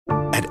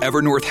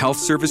Evernorth Health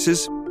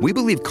Services, we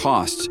believe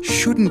costs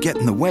shouldn't get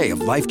in the way of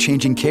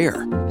life-changing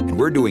care, and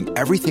we're doing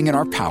everything in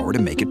our power to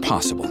make it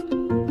possible.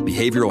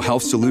 Behavioral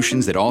health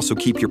solutions that also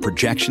keep your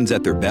projections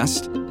at their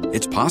best?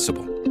 It's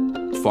possible.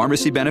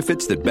 Pharmacy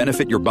benefits that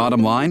benefit your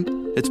bottom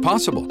line? It's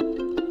possible.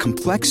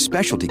 Complex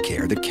specialty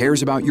care that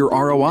cares about your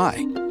ROI?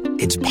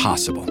 It's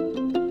possible.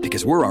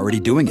 Because we're already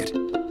doing it.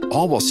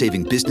 All while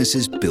saving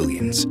businesses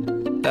billions.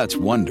 That's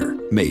Wonder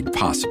made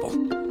possible.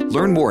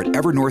 Learn more at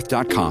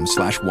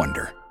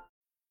evernorth.com/wonder.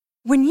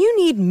 When you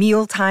need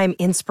mealtime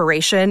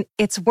inspiration,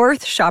 it's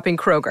worth shopping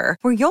Kroger,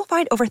 where you'll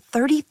find over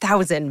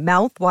 30,000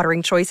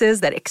 mouth-watering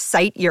choices that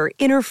excite your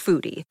inner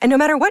foodie. And no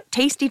matter what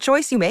tasty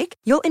choice you make,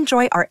 you'll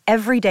enjoy our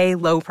everyday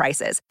low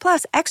prices,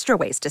 plus extra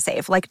ways to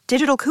save, like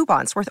digital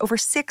coupons worth over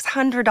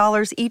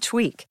 $600 each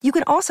week. You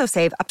can also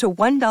save up to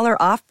 $1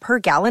 off per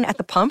gallon at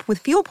the pump with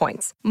fuel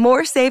points.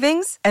 More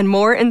savings and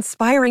more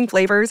inspiring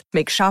flavors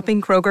make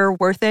shopping Kroger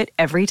worth it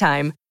every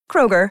time.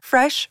 Kroger,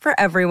 fresh for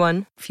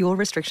everyone. Fuel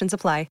restrictions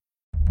apply.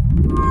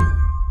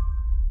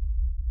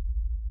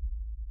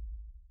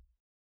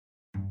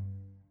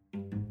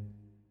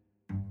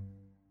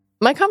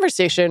 My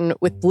conversation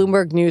with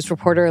Bloomberg News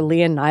reporter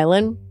Leah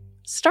Nylen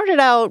started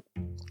out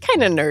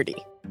kind of nerdy.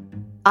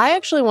 I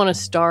actually want to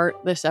start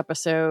this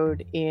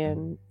episode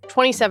in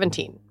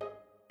 2017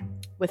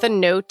 with a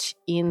note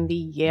in the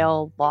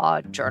Yale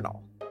Law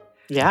Journal.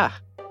 Yeah.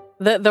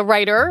 The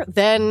writer,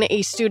 then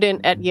a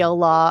student at Yale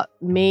Law,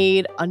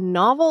 made a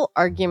novel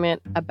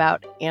argument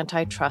about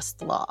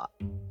antitrust law.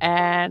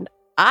 And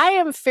I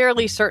am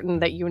fairly certain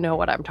that you know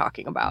what I'm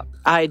talking about.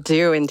 I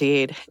do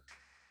indeed.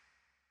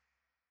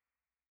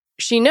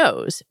 She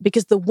knows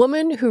because the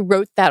woman who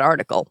wrote that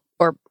article,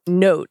 or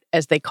note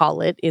as they call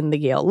it in the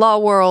Yale law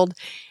world,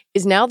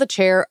 is now the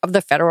chair of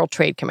the Federal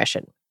Trade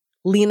Commission,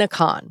 Lina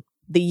Khan,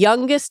 the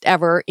youngest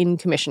ever in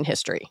commission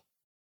history.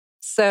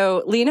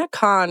 So Lina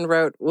Khan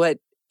wrote what,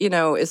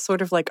 is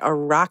sort of like a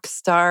rock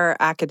star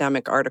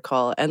academic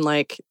article. And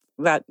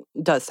that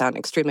does sound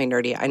extremely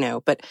nerdy, I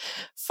know. But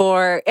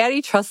for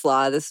antitrust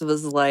law, this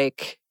was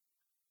like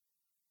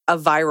a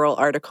viral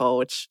article,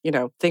 which,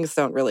 things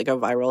don't really go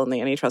viral in the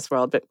antitrust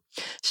world. But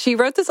she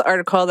wrote this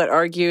article that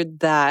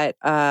argued that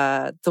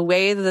the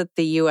way that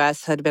the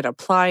U.S. had been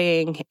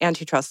applying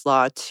antitrust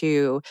law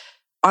to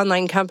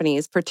online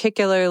companies,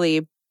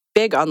 particularly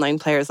big online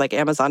players like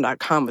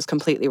Amazon.com, was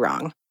completely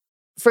wrong.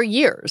 For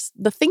years,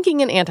 the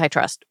thinking in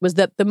antitrust was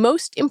that the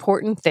most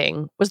important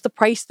thing was the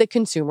price that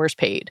consumers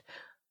paid.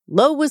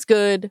 Low was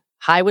good,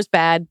 high was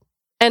bad,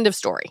 end of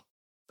story.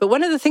 But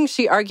one of the things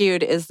she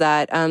argued is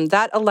that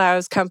that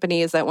allows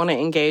companies that want to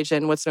engage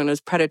in what's known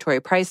as predatory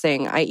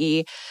pricing,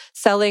 i.e.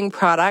 selling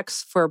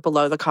products for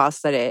below the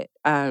cost that it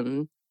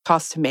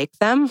costs to make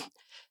them,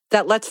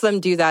 that lets them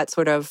do that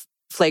sort of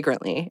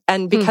flagrantly.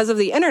 And because of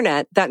the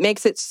internet, that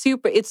makes it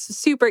super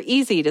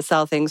easy to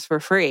sell things for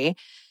free.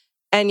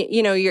 And,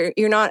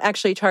 you're not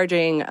actually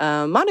charging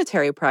a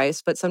monetary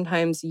price, but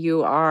sometimes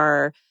you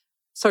are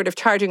sort of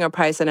charging a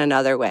price in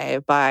another way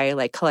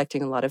by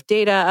collecting a lot of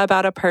data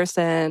about a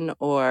person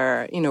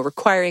or,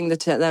 requiring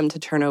them to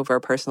turn over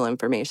personal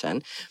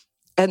information.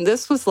 And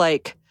this was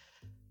like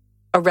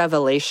a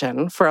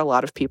revelation for a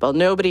lot of people.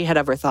 Nobody had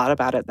ever thought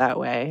about it that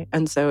way.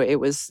 And so it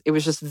was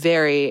just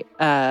very,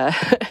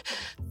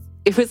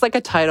 it was like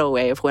a tidal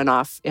wave went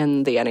off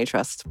in the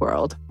antitrust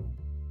world.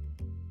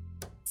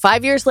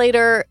 5 years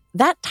later,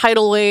 that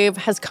tidal wave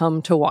has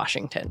come to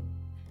Washington.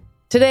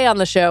 Today on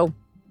the show,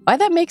 why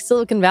that makes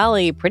Silicon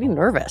Valley pretty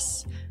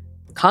nervous.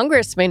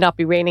 Congress may not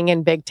be reining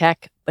in big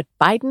tech, but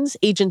Biden's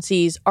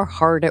agencies are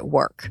hard at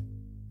work.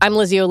 I'm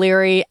Lizzie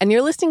O'Leary, and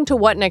you're listening to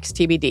What Next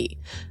TBD,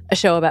 a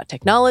show about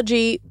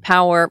technology,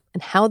 power,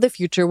 and how the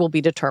future will be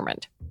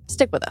determined.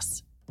 Stick with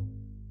us.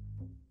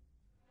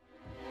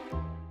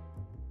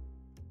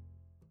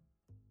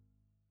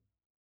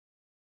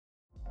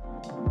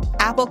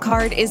 Apple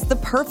Card is the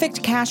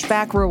perfect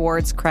cashback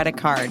rewards credit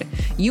card.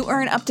 You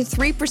earn up to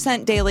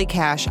 3% daily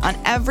cash on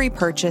every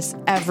purchase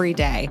every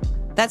day.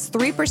 That's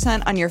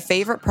 3% on your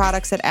favorite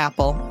products at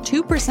Apple,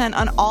 2%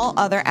 on all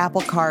other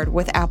Apple Card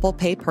with Apple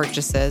Pay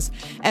purchases,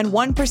 and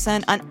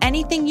 1% on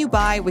anything you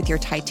buy with your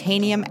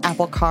titanium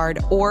Apple Card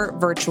or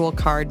virtual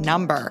card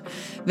number.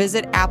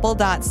 Visit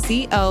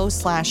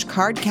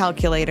apple.co/card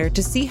calculator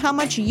to see how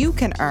much you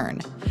can earn.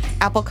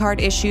 Apple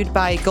Card issued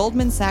by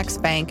Goldman Sachs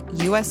Bank,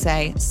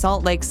 USA,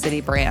 Salt Lake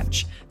City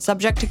branch.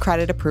 Subject to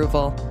credit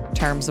approval.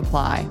 Terms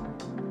apply.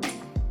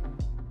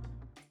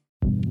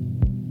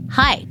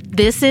 Hi,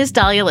 this is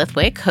Dahlia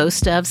Lithwick,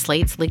 host of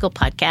Slate's legal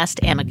podcast,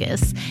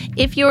 Amicus.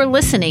 If you're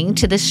listening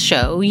to this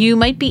show, you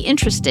might be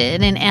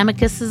interested in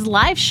Amicus's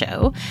live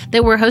show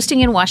that we're hosting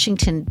in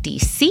Washington,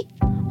 D.C.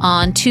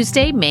 on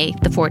Tuesday, May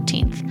the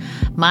 14th.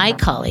 My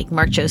colleague,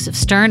 Mark Joseph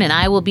Stern, and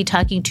I will be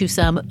talking to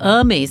some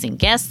amazing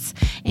guests,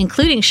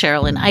 including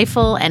Sherrilyn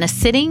Ifill and a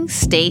sitting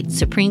state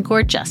Supreme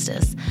Court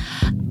justice,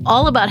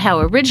 all about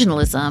how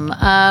originalism,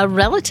 a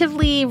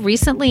relatively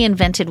recently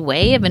invented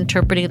way of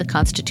interpreting the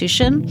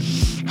Constitution,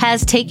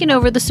 has taken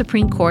over the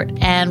Supreme Court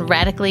and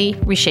radically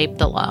reshaped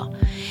the law.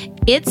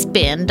 It's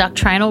been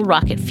doctrinal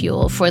rocket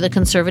fuel for the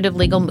conservative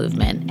legal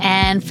movement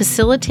and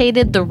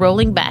facilitated the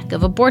rolling back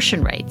of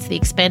abortion rights, the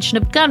expansion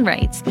of gun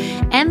rights,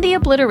 and the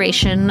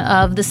obliteration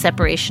of the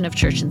separation of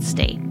church and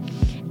state.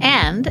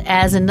 And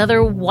as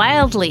another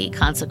wildly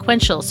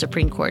consequential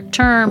Supreme Court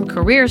term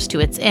careers to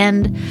its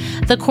end,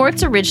 the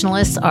court's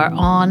originalists are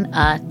on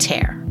a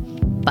tear.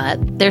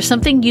 But there's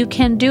something you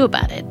can do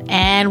about it,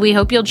 and we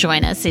hope you'll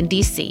join us in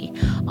D.C.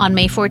 on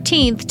May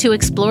 14th to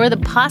explore the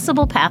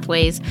possible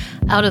pathways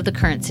out of the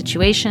current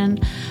situation.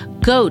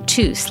 Go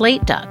to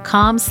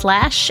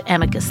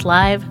slate.com/Amicus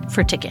Live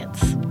for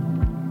tickets.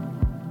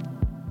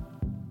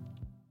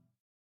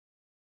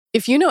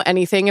 If you know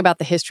anything about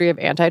the history of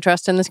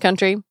antitrust in this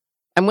country,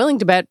 I'm willing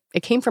to bet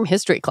it came from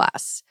history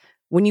class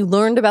when you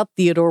learned about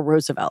Theodore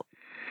Roosevelt.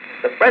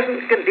 The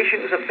present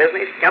conditions of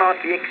business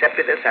cannot be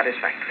accepted as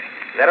satisfactory.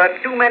 There are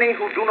too many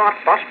who do not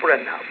prosper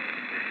enough.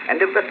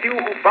 And of the few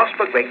who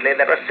prosper greatly,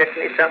 there are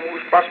certainly some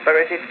whose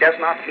prosperity does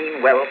not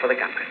mean well for the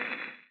country.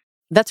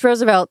 That's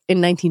Roosevelt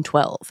in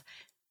 1912.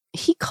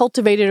 He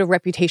cultivated a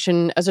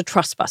reputation as a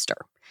trust buster,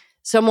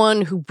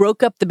 someone who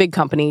broke up the big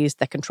companies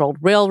that controlled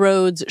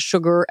railroads,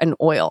 sugar, and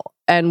oil,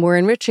 and were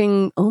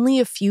enriching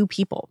only a few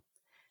people.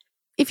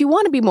 If you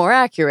want to be more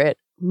accurate,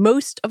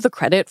 most of the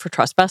credit for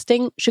trust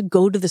busting should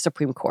go to the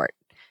Supreme Court.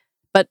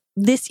 But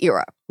this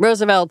era,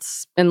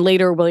 Roosevelt's and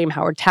later William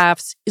Howard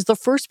Taft's, is the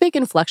first big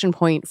inflection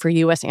point for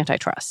U.S.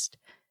 antitrust.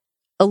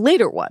 A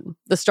later one,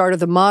 the start of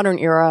the modern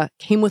era,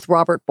 came with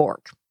Robert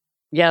Bork.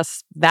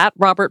 Yes, that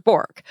Robert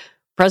Bork,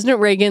 President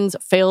Reagan's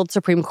failed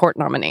Supreme Court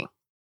nominee.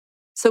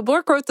 So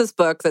Bork wrote this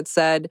book that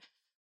said,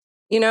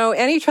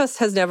 antitrust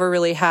has never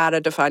really had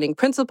a defining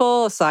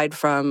principle aside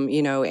from,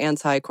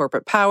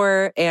 anti-corporate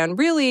power. And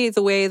really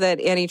the way that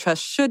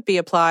antitrust should be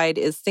applied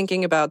is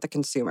thinking about the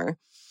consumer.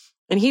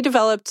 And he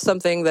developed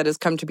something that has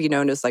come to be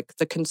known as like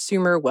the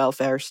Consumer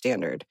Welfare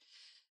Standard.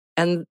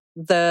 And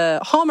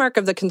the hallmark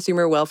of the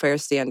Consumer Welfare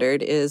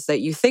Standard is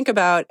that you think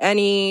about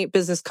any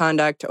business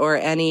conduct or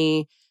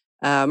any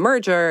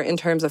merger in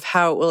terms of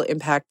how it will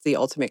impact the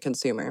ultimate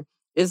consumer.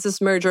 Is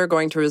this merger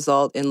going to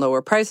result in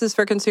lower prices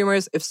for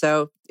consumers? If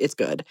so, it's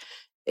good.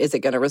 Is it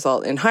going to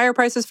result in higher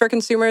prices for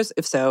consumers?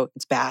 If so,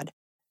 it's bad.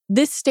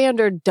 This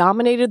standard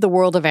dominated the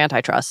world of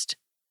antitrust,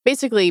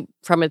 basically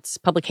from its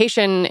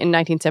publication in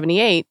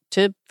 1978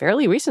 to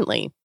fairly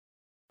recently.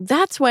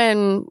 That's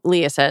when,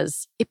 Leah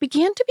says, it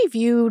began to be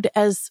viewed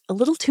as a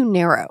little too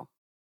narrow.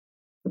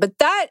 But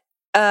that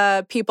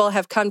people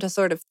have come to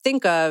sort of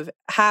think of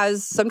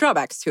has some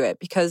drawbacks to it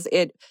because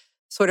it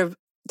sort of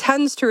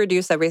tends to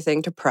reduce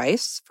everything to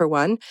price, for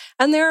one.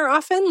 And there are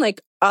often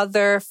like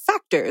other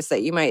factors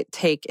that you might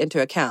take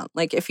into account.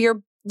 Like if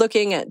you're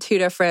looking at two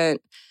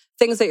different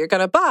things that you're going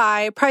to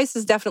buy, price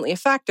is definitely a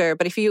factor.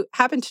 But if you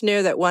happen to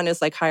know that one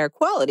is like higher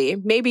quality,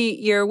 maybe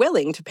you're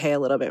willing to pay a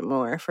little bit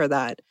more for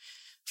that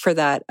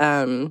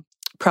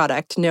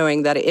product,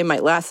 knowing that it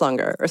might last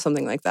longer or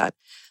something like that.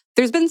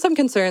 There's been some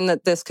concern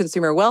that this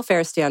consumer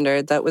welfare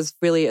standard that was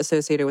really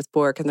associated with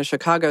Bork and the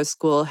Chicago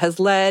School has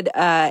led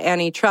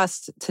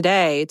antitrust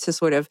today to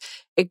sort of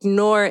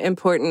ignore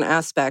important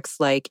aspects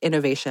like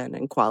innovation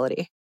and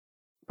quality.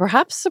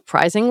 Perhaps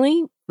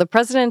surprisingly, the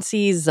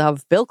presidencies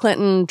of Bill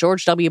Clinton,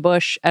 George W.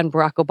 Bush, and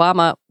Barack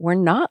Obama were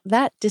not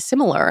that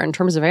dissimilar in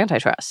terms of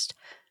antitrust.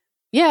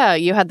 Yeah,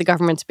 you had the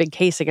government's big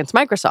case against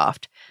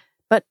Microsoft,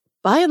 but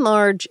by and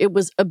large, it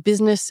was a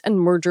business and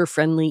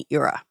merger-friendly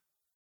era.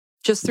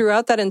 Just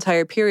throughout that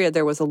entire period,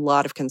 there was a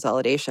lot of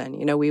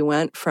consolidation. We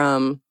went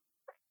from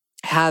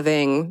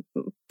having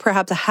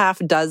perhaps a half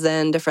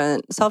dozen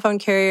different cell phone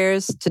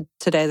carriers to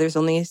today there's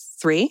only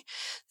 3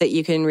 that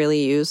you can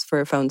really use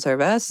for phone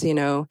service.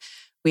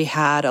 We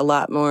had a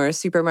lot more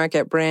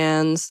supermarket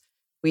brands.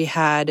 We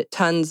had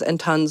tons and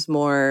tons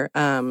more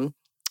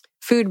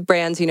food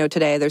brands.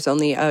 Today there's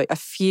only a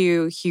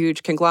few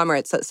huge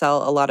conglomerates that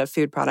sell a lot of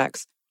food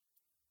products.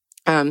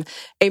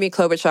 Amy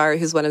Klobuchar,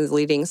 who's one of the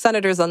leading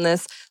senators on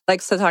this,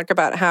 likes to talk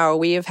about how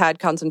we have had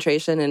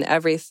concentration in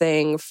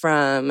everything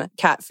from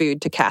cat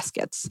food to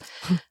caskets.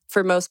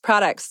 For most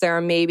products, there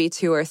are maybe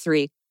 2 or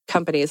 3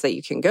 companies that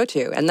you can go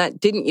to, and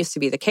that didn't used to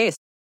be the case.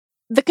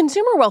 The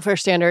Consumer Welfare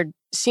Standard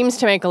seems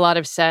to make a lot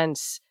of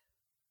sense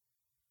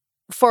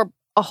for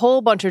a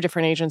whole bunch of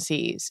different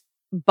agencies,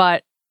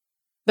 but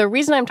the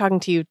reason I'm talking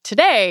to you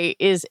today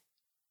is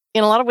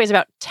in a lot of ways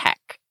about tech.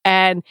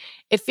 And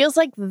it feels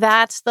like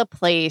that's the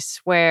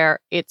place where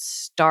it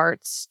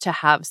starts to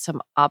have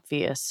some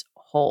obvious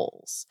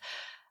holes.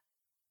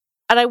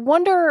 And I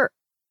wonder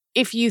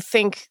if you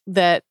think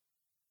that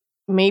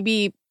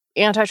maybe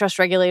antitrust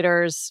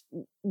regulators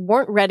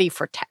weren't ready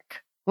for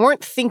tech,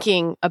 weren't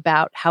thinking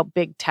about how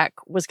big tech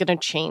was going to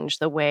change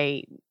the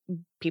way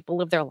people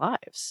live their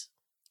lives.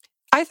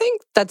 I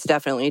think that's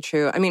definitely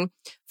true. I mean,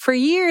 for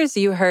years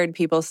you heard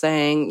people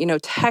saying,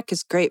 tech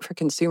is great for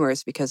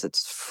consumers because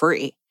it's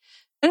free.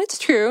 And it's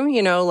true,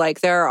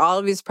 there are all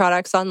of these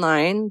products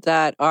online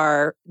that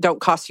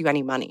don't cost you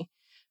any money.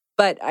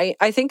 But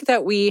I think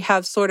that we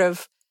have sort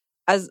of,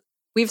 as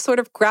we've sort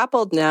of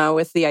grappled now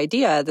with the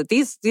idea that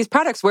these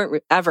products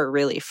weren't ever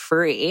really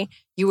free.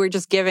 You were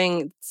just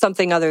giving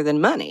something other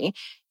than money.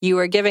 You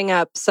were giving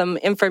up some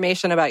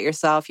information about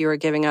yourself. You were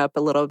giving up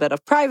a little bit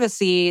of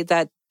privacy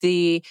that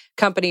the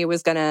company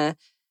was going to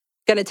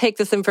take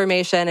this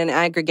information and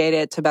aggregate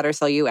it to better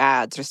sell you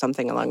ads or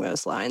something along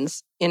those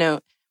lines, you know.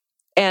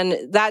 And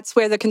that's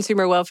where the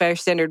consumer welfare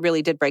standard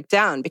really did break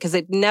down, because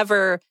it had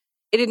never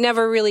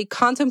really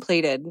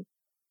contemplated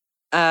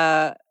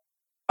a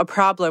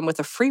problem with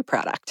a free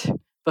product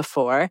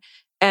before.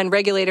 And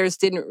regulators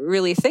didn't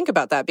really think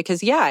about that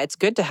because, yeah, it's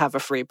good to have a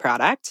free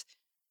product,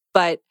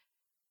 but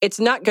it's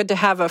not good to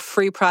have a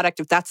free product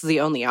if that's the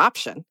only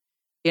option.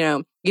 You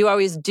know, you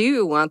always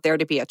do want there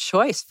to be a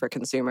choice for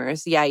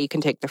consumers. Yeah, you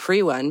can take the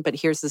free one, but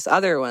here's this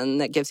other one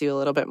that gives you a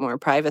little bit more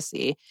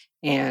privacy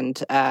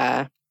and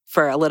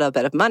for a little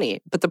bit of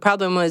money. But the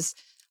problem was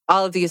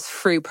all of these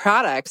free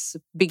products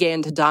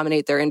began to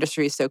dominate their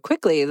industry so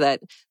quickly that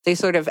they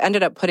sort of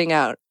ended up putting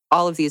out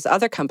all of these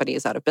other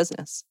companies out of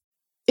business.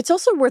 It's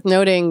also worth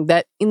noting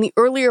that in the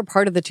earlier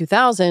part of the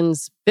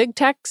 2000s, big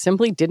tech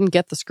simply didn't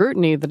get the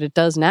scrutiny that it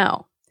does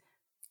now.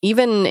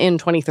 Even in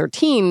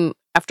 2013,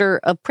 after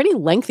a pretty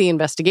lengthy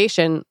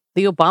investigation,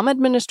 the Obama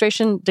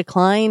administration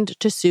declined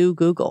to sue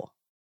Google.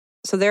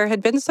 So there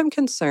had been some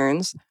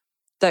concerns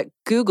that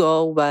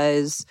Google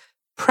was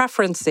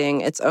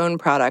preferencing its own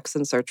products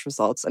and search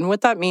results. And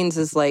what that means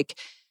is, like,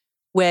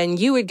 when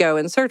you would go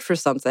and search for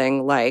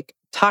something like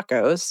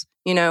tacos,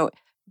 you know,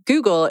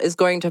 Google is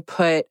going to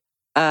put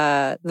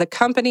the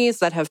companies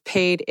that have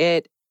paid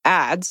it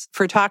ads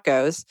for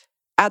tacos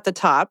at the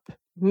top,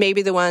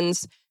 maybe the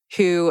ones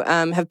who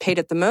have paid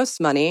it the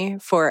most money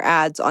for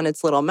ads on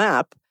its little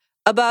map,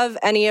 above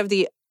any of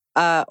the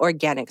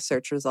organic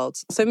search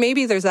results. So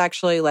maybe there's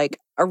actually like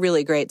a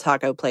really great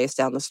taco place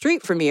down the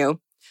street from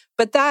you,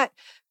 but that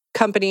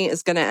company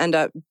is going to end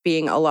up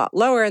being a lot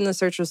lower in the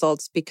search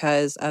results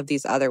because of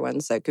these other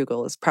ones that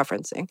Google is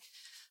preferencing.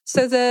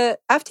 So the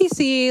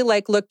FTC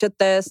looked at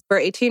this for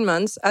 18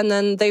 months, and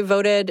then they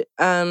voted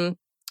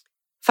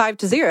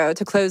 5-0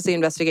 to close the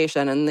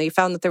investigation. And they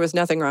found that there was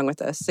nothing wrong with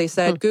this. They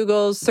said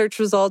Google's search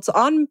results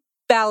on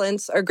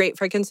balance are great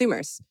for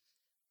consumers.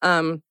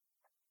 And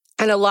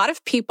a lot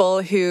of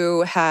people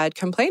who had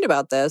complained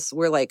about this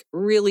were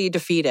really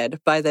defeated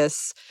by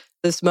this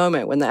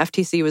moment when the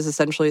FTC was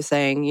essentially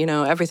saying, you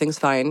know, everything's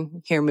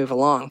fine, here, move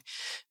along.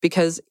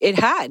 Because it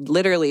had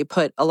literally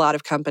put a lot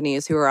of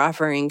companies who were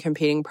offering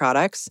competing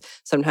products,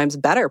 sometimes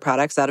better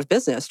products, out of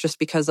business just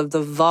because of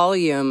the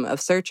volume of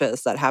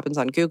searches that happens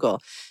on Google.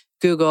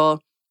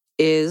 Google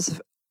is,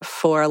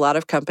 for a lot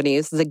of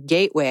companies, the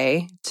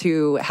gateway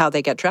to how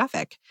they get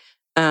traffic.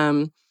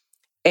 And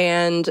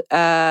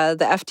the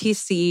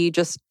FTC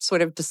just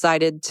sort of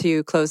decided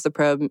to close the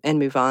probe and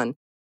move on.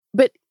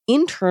 But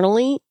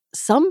internally,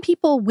 some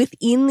people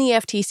within the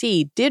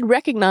FTC did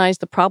recognize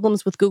the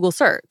problems with Google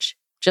search,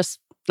 just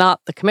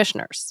not the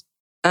commissioners.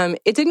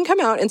 It didn't come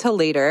out until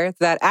later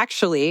that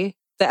actually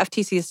the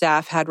FTC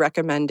staff had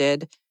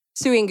recommended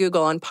suing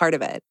Google on part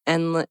of it.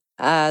 And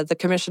the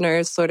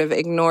commissioners sort of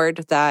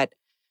ignored that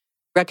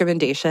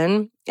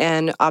recommendation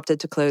and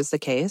opted to close the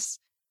case.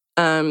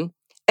 And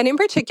in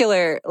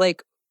particular,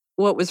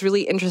 what was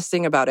really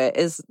interesting about it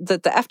is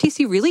that the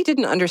FTC really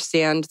didn't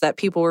understand that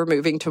people were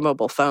moving to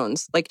mobile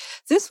phones.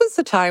 This was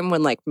the time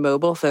when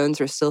mobile phones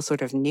were still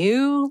sort of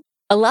new.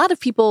 A lot of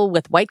people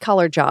with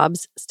white-collar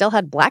jobs still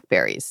had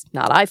BlackBerries,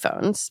 not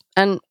iPhones,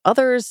 and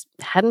others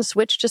hadn't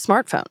switched to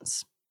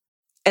smartphones.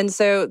 And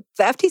so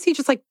the FTC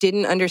just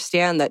didn't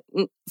understand that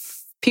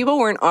people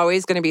weren't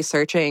always going to be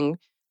searching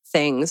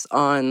things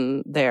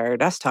on their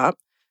desktop.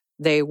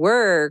 They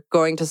were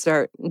going to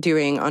start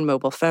doing on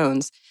mobile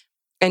phones.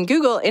 And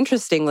Google,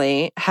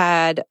 interestingly,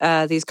 had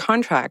these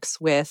contracts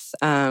with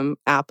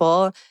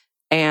Apple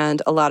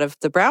and a lot of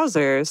the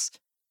browsers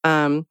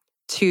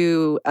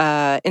to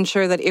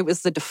ensure that it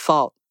was the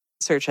default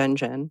search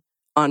engine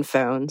on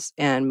phones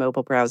and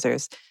mobile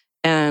browsers.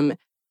 And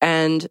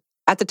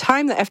at the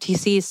time, the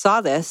FTC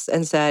saw this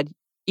and said,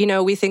 you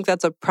know, we think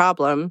that's a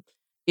problem,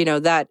 you know,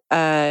 that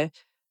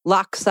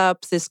locks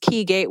up this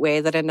key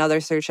gateway that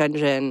another search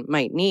engine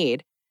might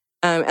need.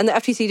 And the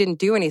FTC didn't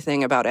do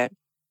anything about it.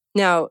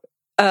 Now,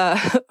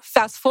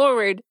 fast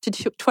forward to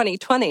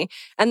 2020,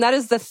 and that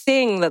is the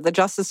thing that the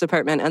Justice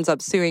Department ends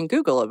up suing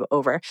Google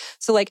over.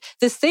 So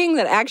this thing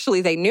that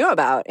actually they knew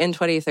about in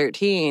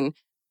 2013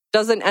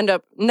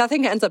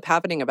 nothing ends up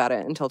happening about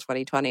it until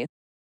 2020.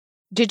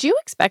 Did you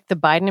expect the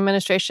Biden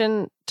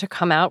administration to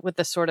come out with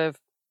this sort of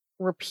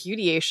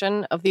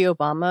repudiation of the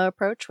Obama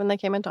approach when they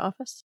came into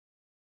office?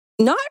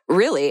 Not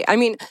really. I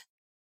mean,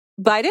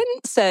 Biden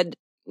said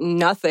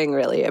nothing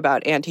really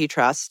about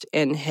antitrust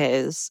in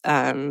his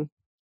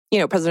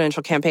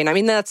presidential campaign. I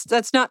mean,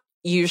 that's not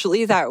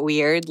usually that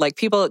weird.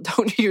 People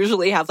don't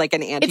usually have an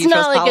antitrust policy. It's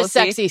not like a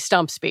sexy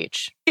stump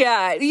speech.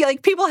 Yeah,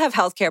 people have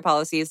healthcare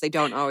policies. They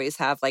don't always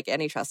have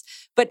antitrust.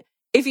 But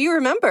if you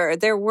remember,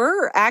 there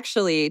were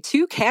actually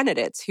two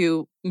candidates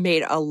who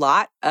made a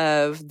lot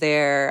of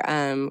their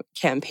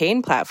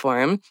campaign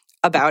platform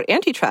about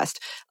antitrust.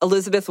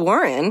 Elizabeth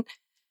Warren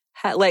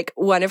like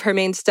one of her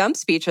main stump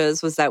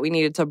speeches was that we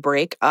needed to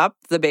break up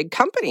the big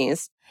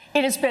companies.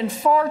 It has been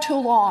far too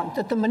long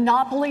that the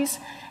monopolies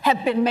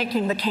have been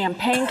making the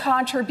campaign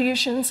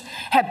contributions,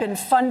 have been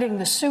funding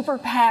the super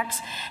PACs,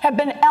 have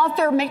been out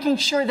there making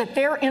sure that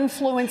their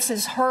influence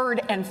is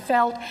heard and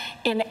felt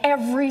in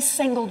every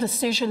single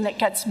decision that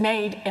gets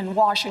made in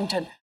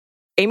Washington.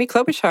 Amy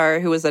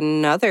Klobuchar, who was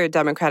another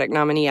Democratic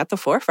nominee at the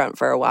forefront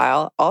for a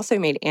while, also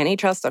made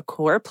antitrust a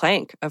core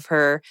plank of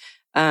her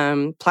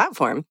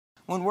platform.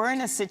 When we're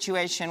in a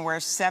situation where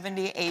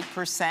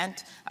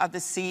 78% of the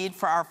seed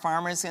for our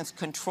farmers is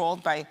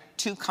controlled by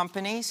 2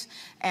 companies,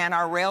 and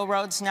our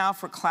railroads now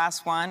for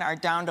Class 1 are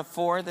down to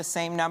 4, the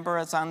same number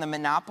as on the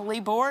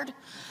Monopoly Board,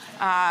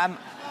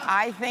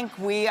 I think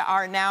we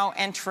are now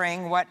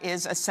entering what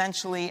is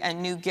essentially a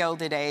new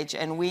Gilded Age,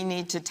 and we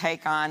need to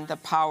take on the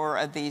power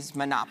of these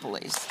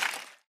monopolies.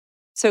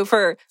 So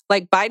for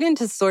Biden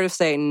to sort of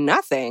say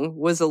nothing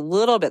was a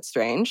little bit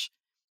strange.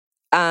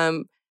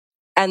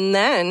 And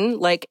then,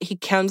 he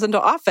comes into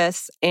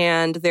office,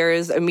 and there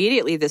is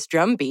immediately this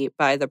drumbeat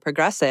by the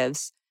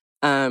progressives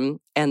and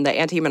the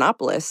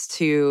anti-monopolists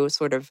to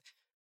sort of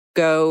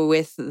go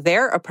with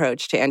their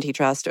approach to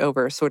antitrust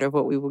over sort of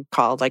what we would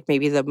call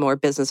maybe the more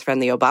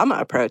business-friendly Obama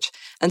approach.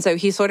 And so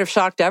he sort of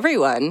shocked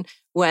everyone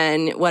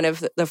when one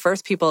of the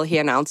first people he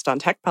announced on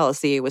tech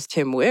policy was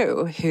Tim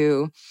Wu,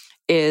 who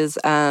is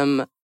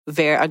a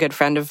good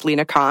friend of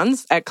Lina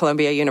Khan's at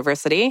Columbia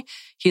University.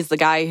 He's the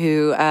guy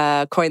who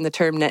coined the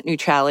term net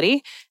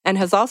neutrality and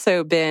has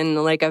also been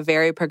a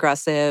very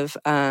progressive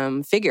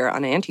figure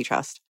on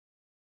antitrust.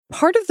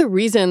 Part of the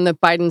reason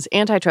that Biden's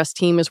antitrust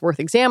team is worth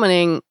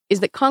examining is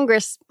that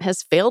Congress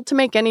has failed to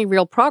make any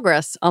real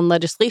progress on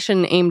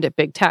legislation aimed at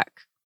big tech.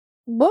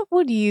 What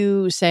would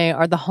you say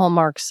are the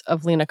hallmarks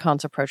of Lina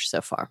Khan's approach so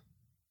far?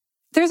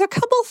 There's a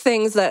couple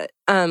things that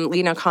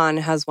Lina Khan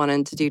has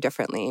wanted to do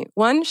differently.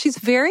 One, she's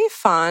very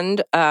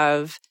fond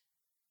of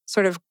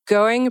sort of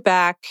going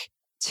back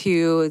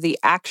to the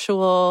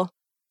actual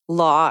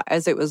law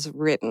as it was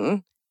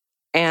written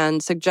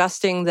and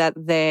suggesting that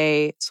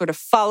they sort of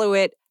follow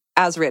it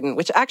as written,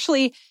 which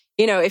actually,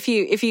 if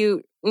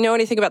you know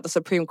anything about the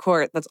Supreme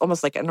Court, that's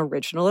almost like an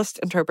originalist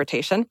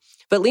interpretation.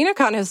 But Lina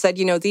Khan has said,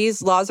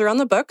 these laws are on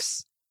the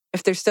books.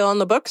 If they're still on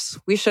the books,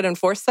 we should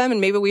enforce them,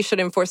 and maybe we should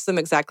enforce them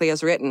exactly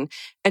as written.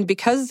 And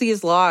because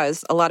these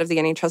laws, a lot of the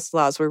antitrust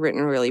laws were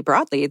written really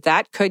broadly,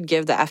 that could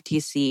give the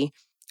FTC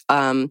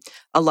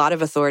a lot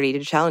of authority to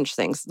challenge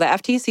things. The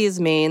FTC's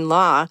main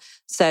law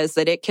says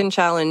that it can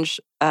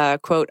challenge,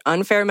 quote,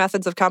 unfair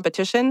methods of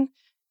competition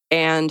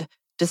and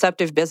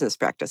deceptive business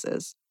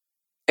practices.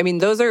 I mean,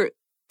 those are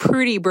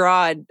pretty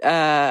broad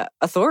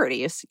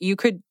authorities. You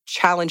could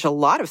challenge a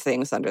lot of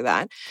things under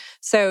that.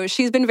 So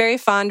she's been very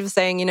fond of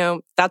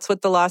saying, that's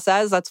what the law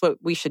says, that's what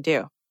we should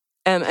do.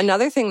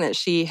 Another thing that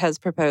she has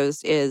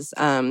proposed is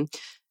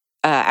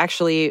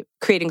actually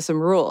creating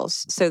some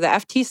rules. So the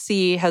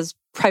FTC has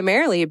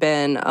primarily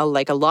been a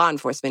law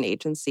enforcement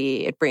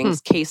agency. It brings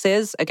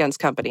cases against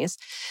companies.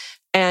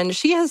 And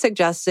she has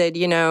suggested,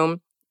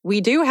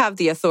 we do have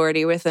the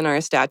authority within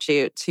our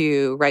statute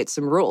to write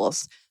some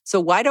rules. So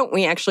why don't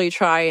we actually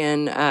try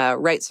and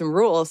write some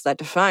rules that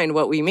define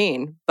what we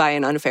mean by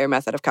an unfair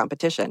method of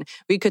competition?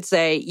 We could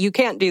say, you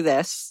can't do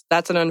this.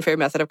 That's an unfair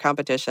method of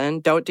competition.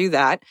 Don't do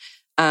that.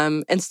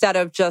 Instead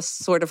of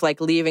just sort of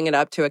leaving it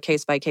up to a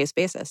case-by-case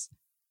basis.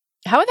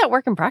 How would that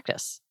work in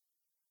practice?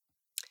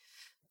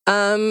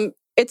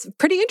 It's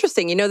pretty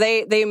interesting.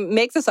 They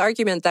make this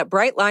argument that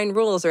bright line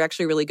rules are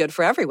actually really good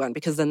for everyone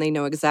because then they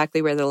know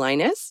exactly where the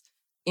line is.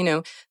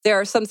 There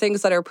are some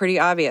things that are pretty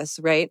obvious,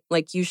 right?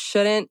 You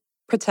shouldn't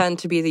pretend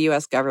to be the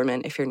U.S.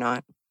 government if you're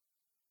not.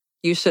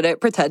 You shouldn't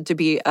pretend to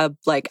be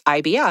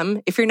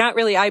IBM if you're not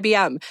really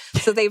IBM.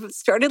 So they've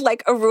started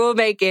a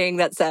rulemaking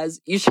that says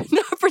you should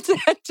not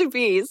pretend to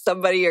be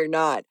somebody you're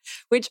not,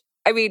 which,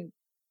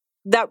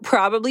 that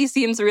probably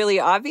seems really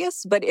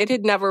obvious, but it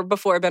had never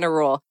before been a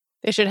rule.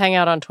 They should hang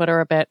out on Twitter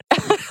a bit.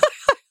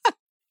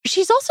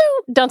 She's also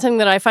done something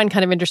that I find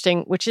kind of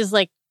interesting, which is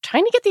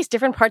trying to get these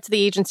different parts of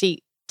the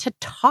agency to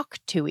talk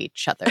to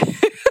each other,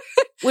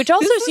 which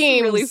also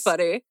seems really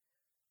funny.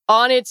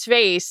 On its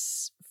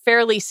face,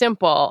 fairly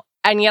simple.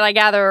 And yet I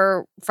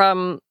gather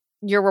from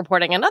your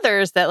reporting and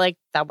others that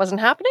that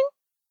wasn't happening?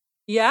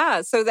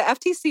 Yeah. So the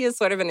FTC is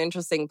sort of an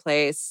interesting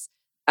place.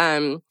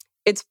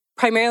 It's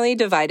primarily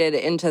divided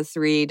into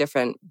 3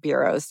 different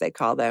bureaus, they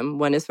call them.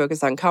 One is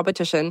focused on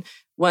competition,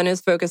 one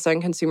is focused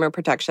on consumer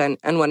protection,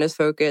 and one is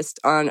focused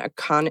on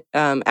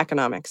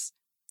economics.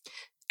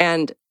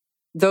 And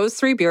those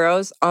 3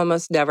 bureaus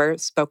almost never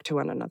spoke to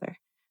one another,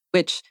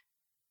 which,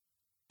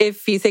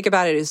 if you think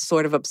about it, is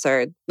sort of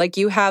absurd.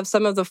 You have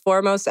some of the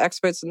foremost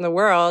experts in the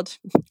world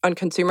on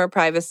consumer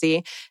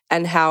privacy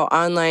and how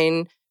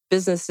online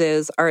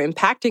businesses are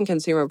impacting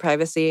consumer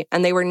privacy,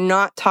 and they were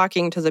not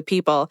talking to the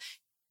people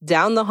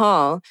down the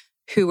hall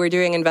who were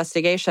doing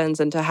investigations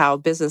into how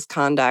business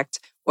conduct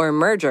or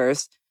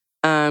mergers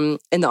in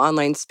the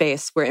online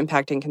space were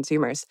impacting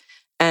consumers.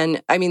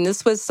 And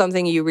this was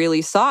something you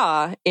really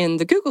saw in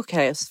the Google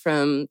case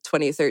from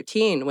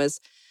 2013, was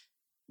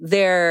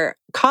their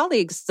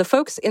colleagues, the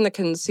folks in the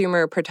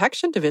Consumer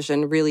Protection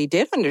Division, really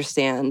did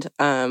understand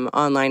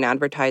online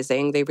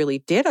advertising. They really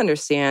did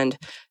understand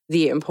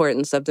the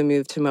importance of the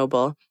move to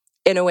mobile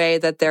in a way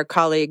that their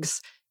colleagues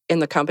in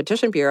the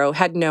Competition Bureau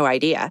had no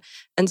idea.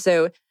 And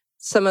so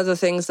some of the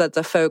things that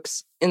the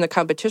folks in the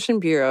Competition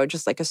Bureau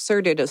just like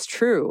asserted as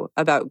true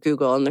about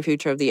Google and the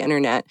future of the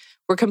internet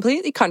were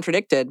completely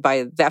contradicted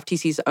by the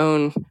FTC's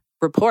own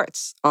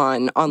reports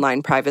on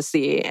online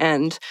privacy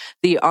and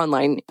the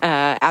online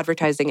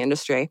advertising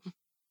industry.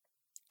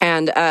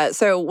 And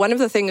so one of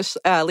the things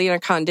Lina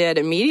Khan did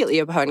immediately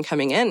upon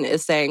coming in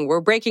is saying,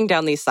 we're breaking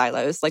down these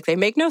silos. Like, they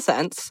make no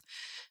sense.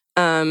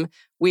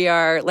 We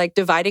are like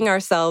dividing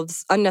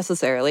ourselves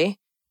unnecessarily.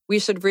 We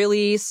should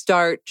really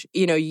start,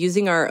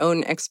 using our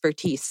own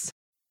expertise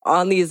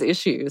on these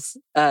issues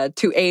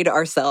to aid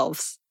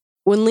ourselves.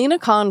 When Lina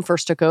Khan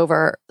first took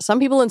over, some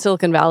people in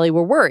Silicon Valley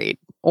were worried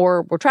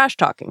or were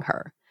trash-talking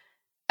her.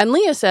 And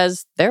Leah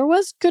says there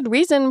was good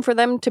reason for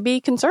them to be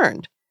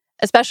concerned,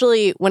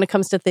 especially when it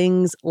comes to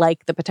things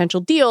like the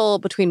potential deal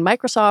between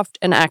Microsoft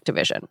and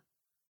Activision.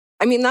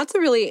 I mean, that's a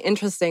really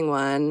interesting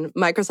one.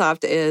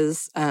 Microsoft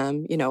is,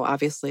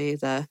 obviously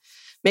the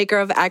maker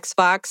of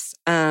Xbox.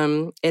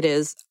 It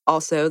is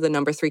also the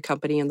number 3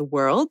 company in the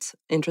world,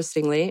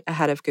 interestingly,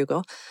 ahead of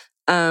Google.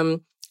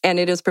 And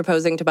it is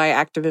proposing to buy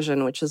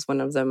Activision, which is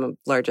one of the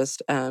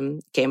largest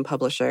game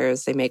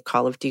publishers. They make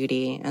Call of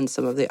Duty and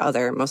some of the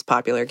other most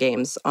popular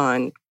games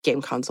on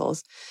game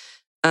consoles.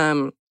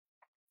 And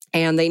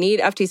they need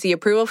FTC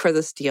approval for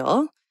this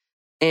deal,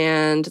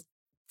 and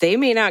they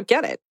may not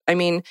get it. I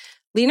mean,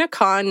 Lina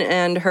Khan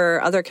and her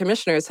other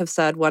commissioners have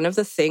said one of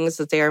the things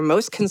that they are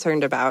most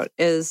concerned about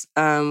is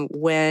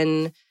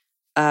when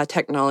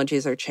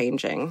technologies are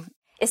changing.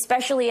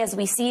 Especially as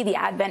we see the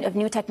advent of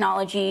new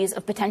technologies,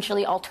 of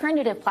potentially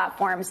alternative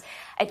platforms.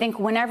 I think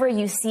whenever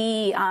you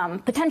see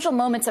potential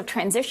moments of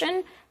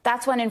transition,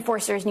 that's when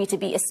enforcers need to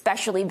be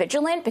especially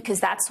vigilant, because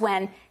that's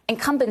when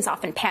incumbents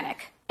often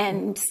panic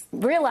and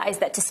realize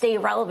that to stay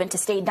relevant, to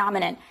stay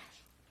dominant,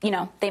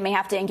 they may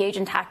have to engage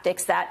in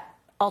tactics that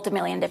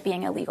ultimately end up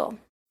being illegal.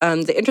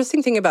 The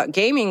interesting thing about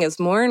gaming is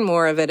more and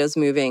more of it is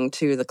moving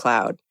to the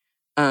cloud.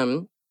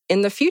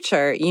 In the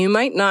future, you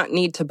might not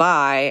need to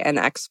buy an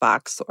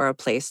Xbox or a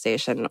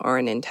PlayStation or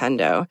a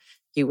Nintendo.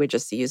 You would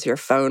just use your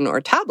phone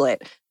or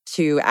tablet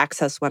to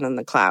access one in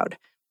the cloud.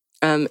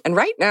 And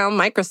right now,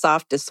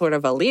 Microsoft is sort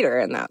of a leader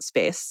in that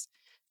space.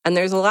 And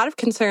there's a lot of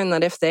concern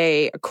that if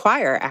they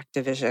acquire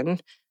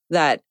Activision,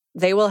 that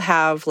they will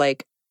have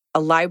like a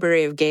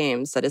library of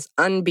games that is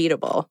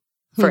unbeatable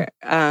for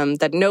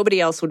that nobody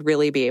else would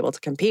really be able to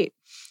compete.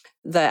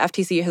 The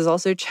FTC has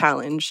also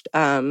challenged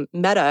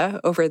Meta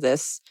over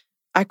this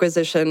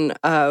acquisition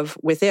of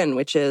Within,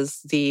 which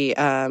is the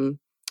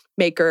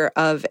maker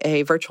of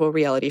a virtual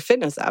reality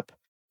fitness app.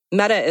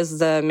 Meta is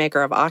the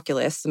maker of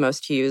Oculus, the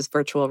most used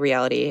virtual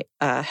reality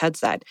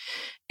headset.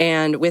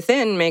 And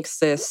Within makes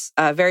this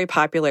very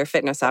popular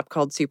fitness app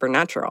called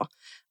Supernatural.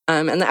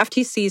 And the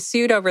FTC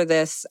sued over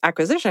this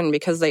acquisition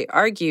because they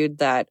argued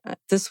that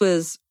this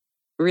was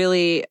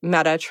really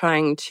Meta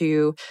trying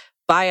to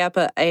buy up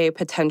a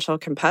potential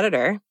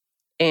competitor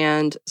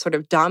and sort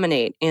of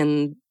dominate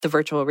in the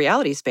virtual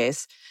reality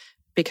space.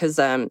 Because,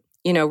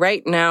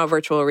 right now,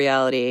 virtual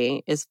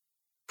reality is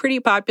pretty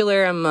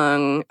popular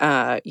among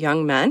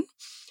young men.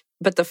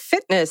 But the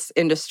fitness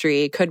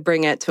industry could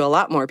bring it to a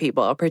lot more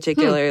people,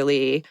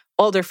 particularly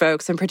older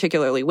folks and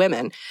particularly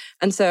women.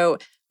 And so,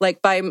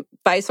 like,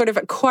 by sort of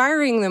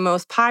acquiring the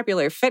most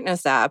popular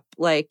fitness app,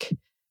 like,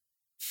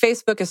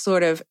 Facebook is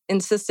sort of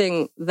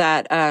insisting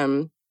that,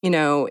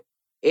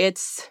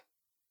 its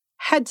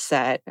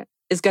headset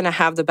is going to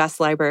have the best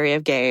library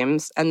of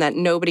games and that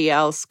nobody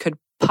else could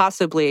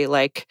possibly,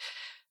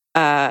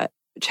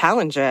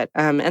 challenge it.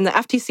 And the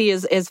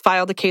FTC is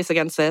filed a case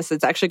against this.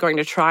 It's actually going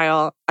to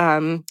trial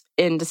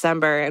in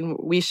December, and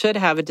we should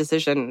have a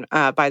decision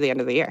by the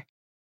end of the year.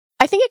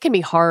 I think it can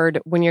be hard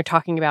when you're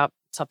talking about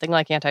something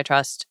like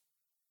antitrust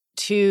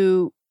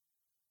to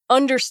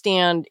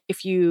understand,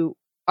 if you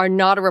are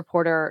not a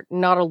reporter,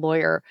 not a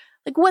lawyer,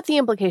 like what the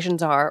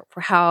implications are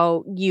for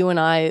how you and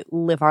I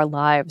live our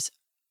lives.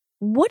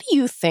 What do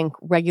you think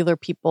regular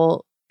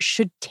people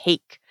should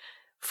take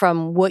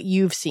from what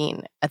you've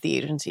seen at the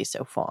agency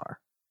so far?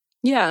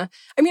 Yeah.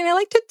 I mean, I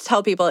like to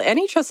tell people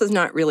antitrust is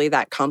not really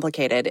that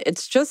complicated.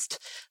 It's just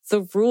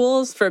the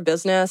rules for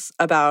business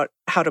about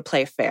how to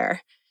play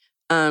fair.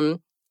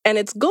 And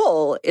its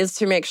goal is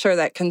to make sure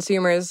that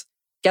consumers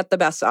get the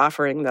best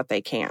offering that they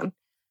can.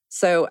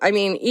 So, I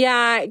mean,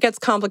 yeah, it gets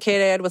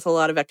complicated with a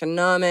lot of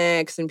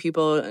economics and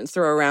people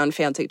throw around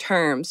fancy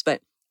terms,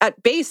 but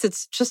at base,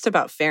 it's just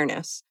about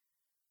fairness.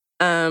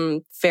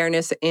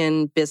 Fairness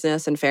in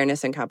business and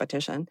fairness in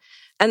competition.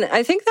 And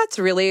I think that's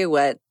really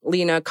what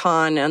Lina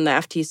Khan and the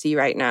FTC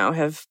right now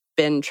have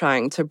been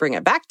trying to bring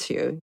it back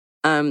to.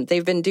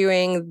 They've been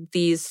doing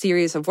these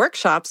series of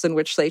workshops in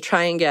which they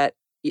try and get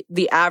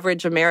the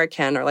average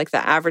American or like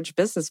the average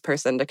business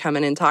person to come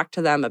in and talk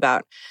to them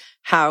about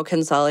how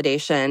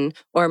consolidation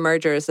or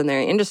mergers in their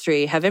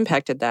industry have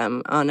impacted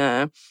them on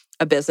a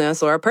a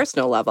business or a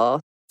personal level.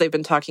 They've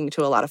been talking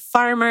to a lot of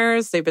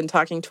farmers. They've been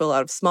talking to a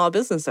lot of small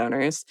business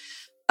owners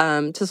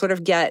to sort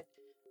of get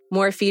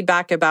more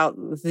feedback about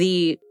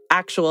the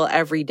actual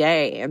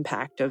everyday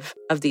impact of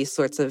these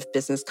sorts of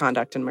business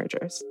conduct and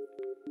mergers.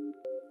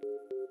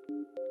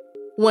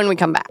 When we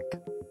come back,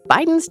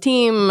 Biden's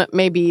team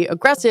may be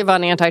aggressive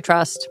on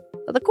antitrust,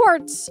 but the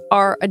courts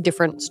are a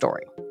different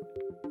story.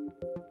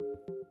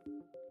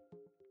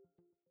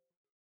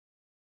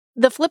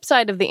 The flip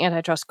side of the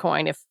antitrust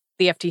coin, if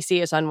the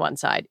FTC is on one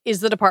side,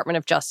 is the Department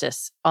of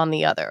Justice on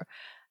the other.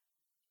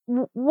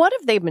 What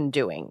have they been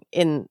doing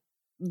in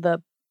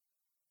the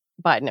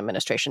Biden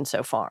administration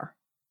so far?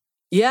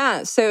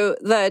 Yeah, so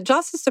the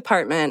Justice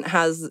Department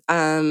has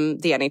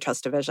the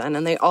antitrust division,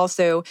 and they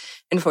also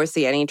enforce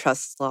the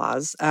antitrust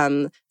laws.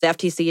 The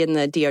FTC and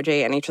the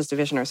DOJ antitrust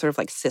division are sort of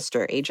like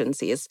sister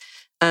agencies.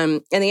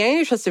 And the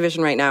antitrust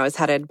division right now is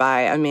headed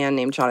by a man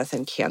named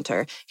Jonathan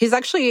Kanter. He's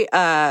actually,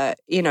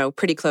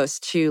 pretty close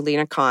to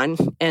Lina Khan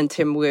and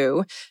Tim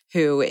Wu,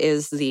 who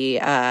is the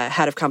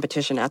head of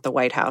competition at the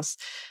White House.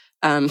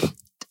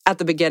 At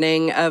the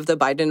beginning of the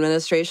Biden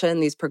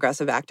administration, these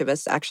progressive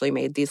activists actually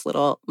made these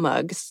little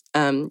mugs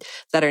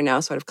that are now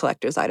sort of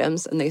collector's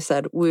items. And they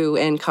said Wu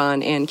and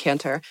Khan and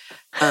Kanter.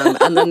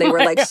 And then they were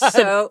like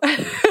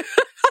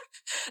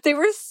they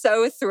were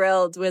so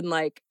thrilled when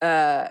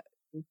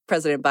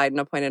President Biden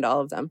appointed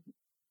all of them.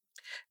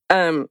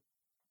 And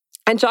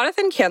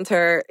Jonathan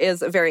Kanter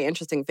is a very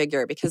interesting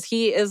figure because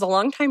he is a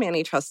longtime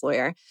antitrust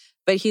lawyer,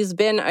 but he's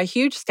been a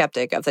huge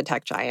skeptic of the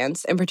tech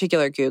giants, in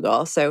particular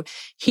Google. So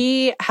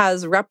he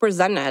has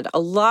represented a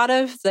lot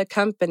of the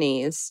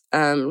companies,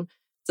 the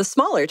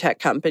smaller tech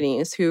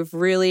companies who've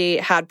really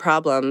had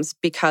problems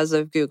because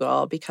of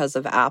Google, because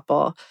of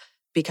Apple,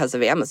 because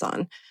of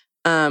Amazon.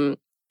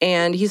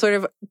 And he sort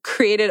of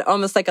created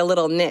almost like a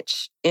little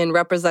niche in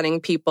representing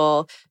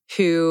people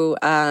who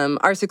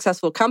are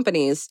successful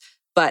companies,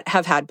 but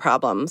have had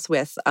problems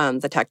with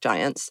the tech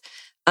giants.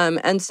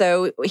 And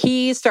so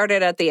he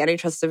started at the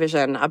antitrust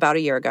division about a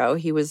year ago.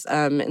 He was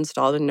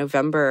installed in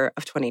November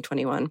of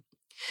 2021.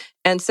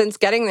 And since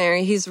getting there,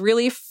 he's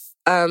really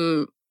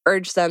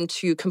urged them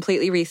to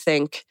completely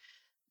rethink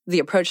the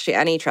approach to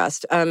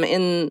antitrust.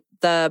 In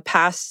the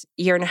past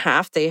year and a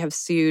half, they have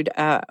sued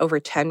over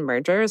 10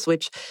 mergers,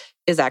 which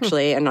is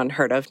actually an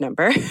unheard of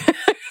number.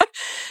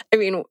 I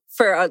mean,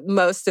 for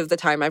most of the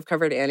time I've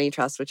covered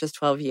antitrust, which is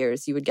 12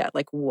 years, you would get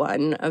like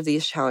one of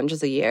these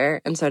challenges a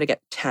year. And so to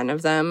get 10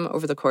 of them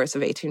over the course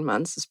of 18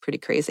 months is pretty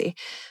crazy.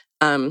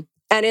 And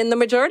in the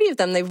majority of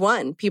them, they've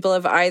won. People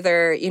have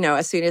either,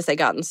 as soon as they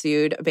gotten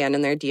sued,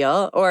 abandoned their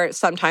deal, or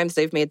sometimes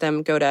they've made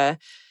them go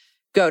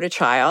to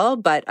trial.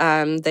 But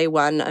they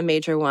won a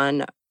major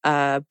one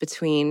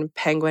between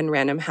Penguin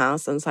Random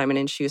House and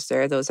Simon &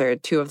 Schuster. Those are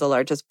two of the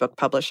largest book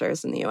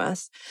publishers in the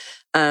U.S.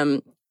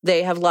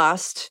 They have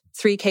lost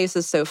 3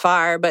 cases so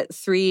far, but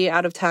 3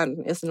 out of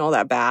 10 isn't all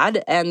that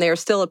bad. And they're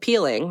still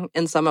appealing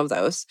in some of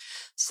those.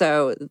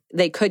 So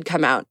they could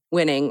come out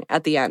winning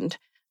at the end.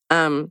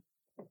 And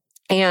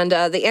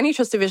the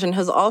antitrust division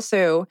has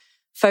also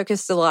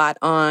focused a lot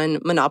on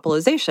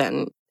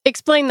monopolization.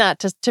 Explain that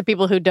to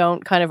people who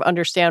don't kind of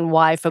understand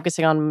why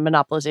focusing on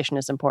monopolization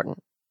is important.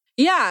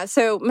 Yeah,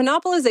 so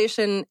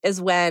monopolization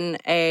is when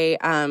a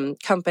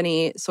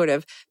company sort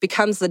of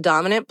becomes the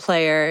dominant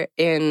player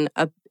in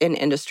an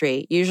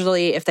industry,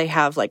 usually if they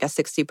have like a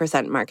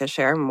 60% market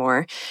share or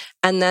more,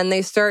 and then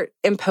they start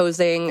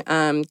imposing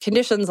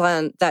conditions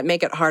that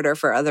make it harder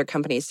for other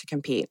companies to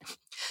compete.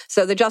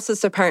 So the Justice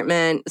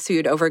Department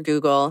sued over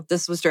Google.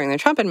 This was during the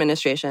Trump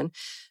administration.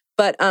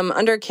 But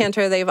under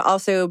Kanter, they've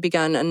also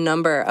begun a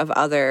number of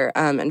other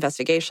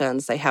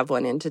investigations. They have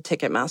one into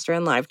Ticketmaster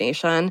and Live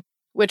Nation.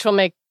 Which will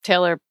make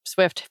Taylor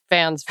Swift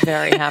fans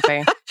very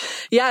happy.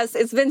 Yes,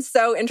 it's been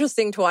so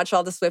interesting to watch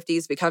all the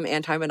Swifties become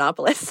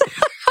anti-monopolists.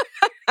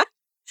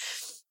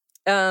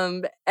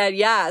 So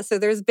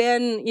there's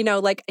been,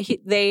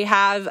 they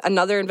have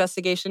another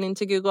investigation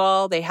into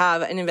Google. They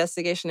have an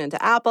investigation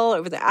into Apple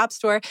over the App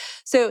Store.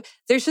 So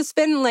there's just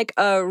been like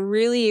a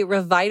really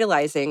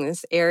revitalizing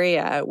this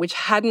area, which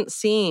hadn't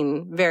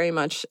seen very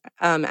much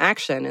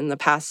action in the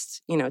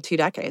past, 2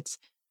 decades.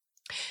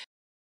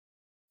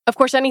 Of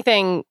course,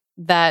 anything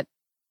that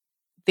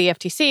the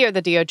FTC or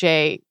the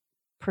DOJ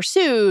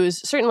pursues,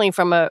 certainly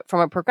from a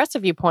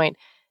progressive viewpoint,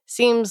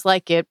 seems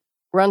like it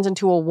runs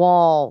into a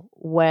wall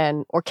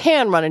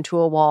can run into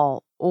a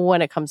wall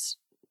when it comes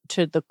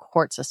to the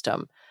court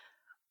system.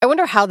 I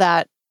wonder how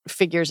that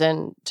figures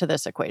into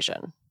this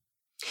equation.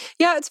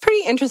 Yeah, it's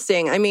pretty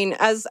interesting. I mean,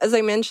 as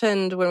I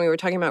mentioned when we were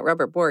talking about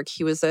Robert Bork,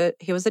 he was a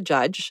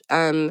judge,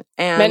 and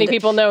many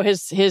people know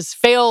his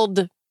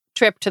failed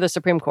trip to the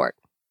Supreme Court.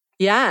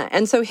 Yeah.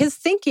 And so his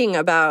thinking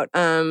about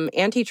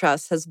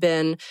antitrust has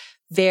been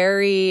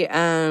very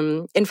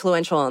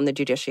influential on the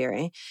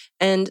judiciary.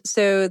 And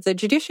so the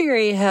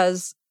judiciary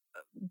has,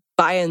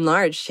 by and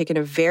large, taken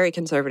a very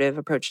conservative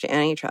approach to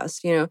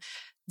antitrust.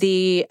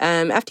 The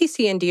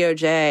FTC and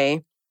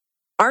DOJ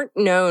aren't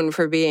known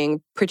for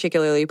being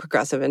particularly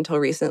progressive until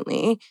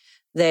recently.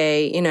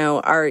 They,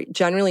 are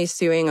generally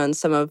suing on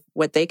some of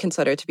what they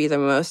consider to be the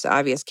most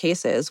obvious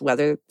cases,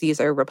 whether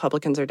these are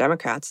Republicans or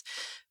Democrats.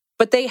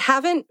 But they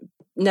haven't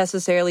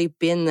necessarily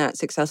been that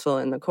successful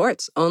in the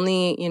courts.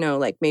 Only,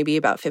 maybe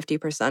about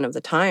 50% of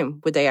the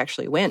time would they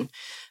actually win.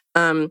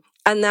 And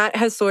that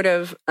has sort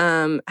of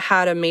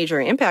had a major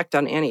impact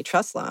on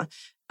antitrust law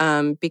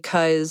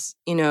because,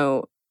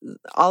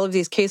 all of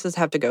these cases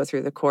have to go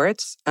through the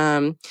courts.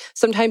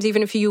 Sometimes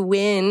even if you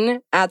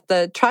win at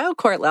the trial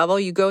court level,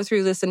 you go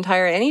through this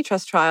entire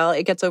antitrust trial,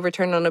 it gets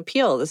overturned on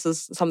appeal. This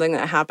is something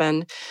that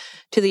happened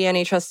to the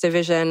antitrust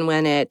division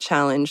when it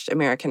challenged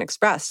American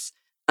Express.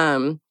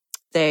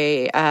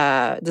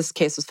 This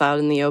case was filed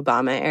in the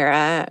Obama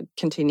era,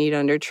 continued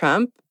under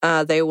Trump.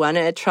 They won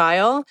a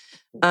trial,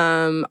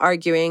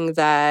 arguing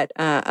that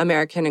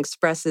American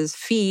Express's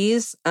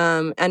fees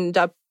ended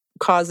up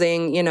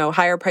causing,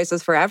 higher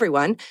prices for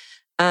everyone.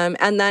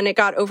 And then it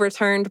got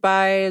overturned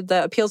by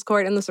the appeals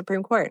court and the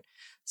Supreme Court.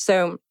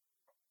 So,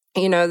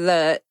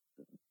 the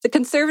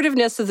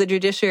conservativeness of the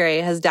judiciary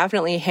has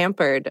definitely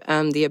hampered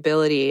the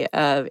ability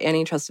of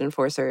antitrust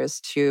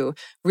enforcers to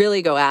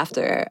really go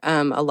after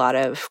a lot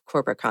of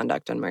corporate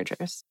conduct and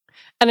mergers.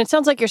 And it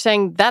sounds like you're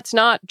saying that's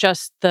not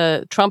just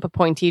the Trump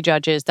appointee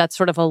judges. That's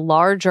sort of a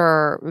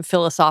larger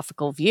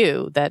philosophical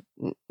view that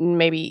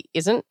maybe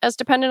isn't as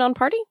dependent on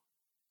party?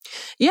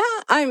 Yeah,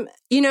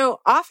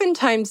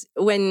 oftentimes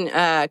when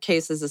a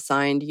case is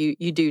assigned,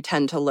 you do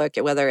tend to look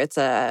at whether it's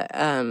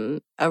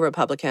a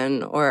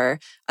Republican or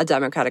a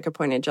Democratic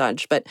appointed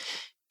judge, but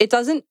it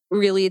doesn't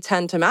really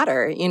tend to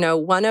matter.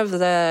 One of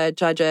the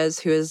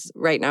judges who is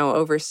right now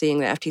overseeing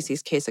the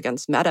FTC's case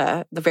against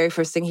Meta, the very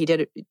first thing he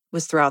did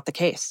was throw out the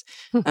case.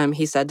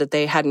 He said that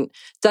they hadn't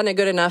done a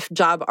good enough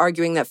job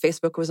arguing that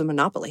Facebook was a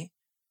monopoly,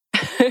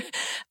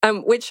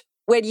 which,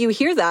 when you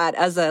hear that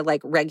as a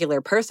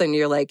regular person,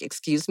 you're like,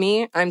 excuse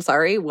me, I'm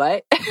sorry,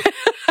 what?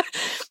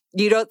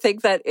 You don't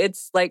think that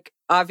it's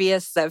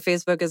obvious that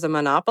Facebook is a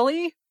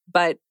monopoly?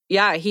 But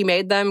yeah, he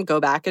made them go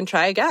back and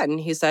try again.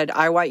 He said,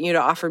 I want you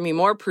to offer me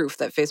more proof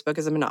that Facebook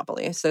is a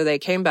monopoly. So they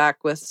came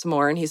back with some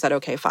more and he said,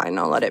 okay, fine,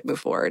 I'll let it move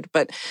forward.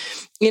 But,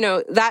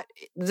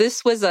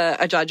 this was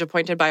a judge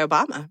appointed by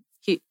Obama.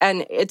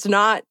 And it's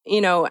not,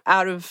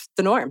 out of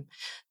the norm.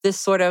 This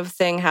sort of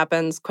thing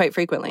happens quite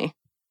frequently.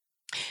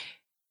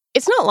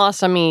 It's not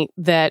lost on me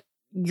that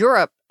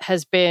Europe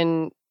has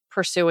been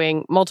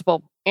pursuing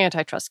multiple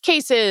antitrust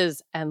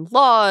cases and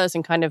laws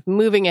and kind of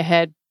moving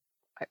ahead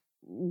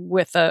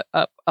with a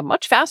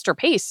much faster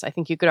pace, I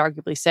think you could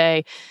arguably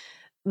say,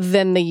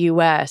 than the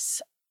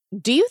U.S.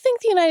 Do you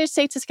think the United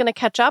States is going to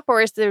catch up,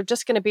 or is there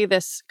just going to be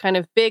this kind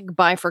of big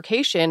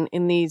bifurcation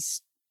in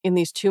these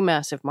two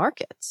massive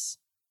markets?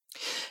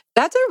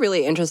 That's a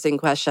really interesting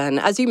question.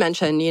 As you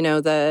mentioned,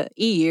 the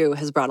EU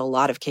has brought a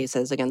lot of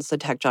cases against the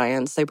tech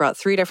giants. They brought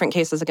 3 different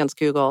cases against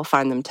Google,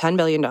 fined them $10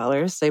 billion.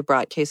 They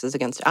brought cases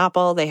against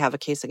Apple. They have a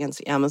case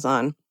against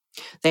Amazon.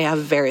 They have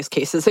various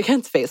cases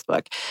against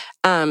Facebook.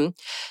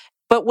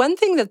 But one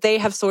thing that they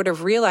have sort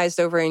of realized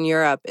over in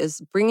Europe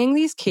is bringing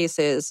these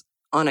cases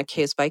on a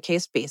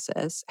case-by-case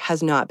basis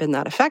has not been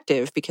that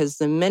effective, because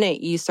the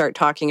minute you start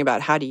talking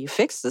about how do you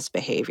fix this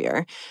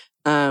behavior,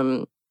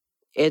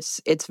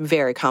 it's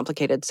very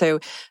complicated. So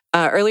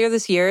earlier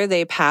this year,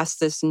 they passed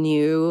this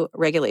new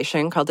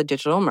regulation called the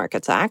Digital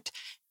Markets Act,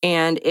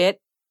 and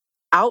it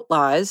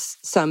outlaws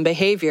some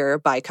behavior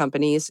by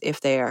companies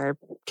if they are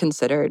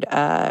considered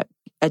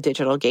a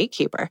digital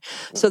gatekeeper.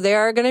 So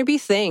there are going to be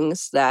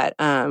things that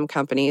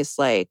companies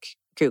like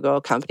Google,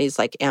 companies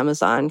like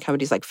Amazon,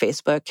 companies like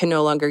Facebook can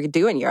no longer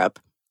do in Europe.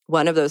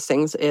 One of those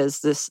things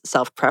is this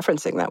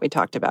self-preferencing that we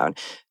talked about.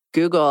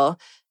 Google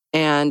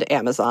and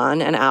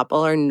Amazon and Apple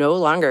are no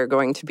longer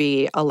going to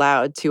be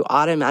allowed to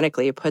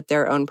automatically put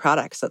their own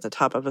products at the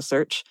top of a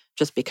search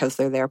just because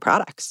they're their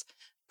products.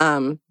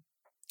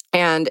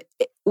 And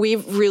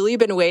we've really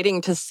been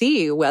waiting to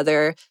see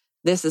whether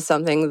this is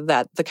something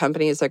that the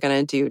companies are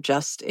going to do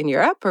just in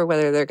Europe or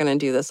whether they're going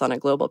to do this on a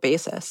global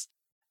basis.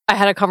 I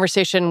had a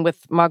conversation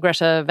with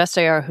Margrethe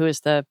Vestager, who is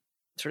the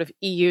sort of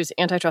EU's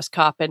antitrust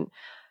cop, and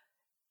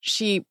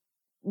she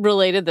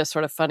related this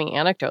sort of funny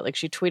anecdote.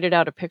 She tweeted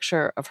out a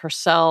picture of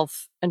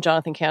herself and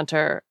Jonathan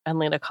Kanter and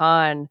Lina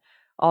Khan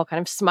all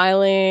kind of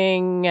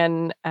smiling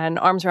and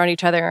arms around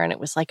each other. And it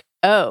was like,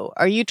 oh,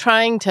 are you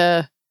trying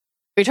to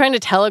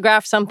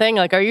telegraph something?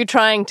 Are you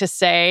trying to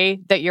say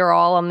that you're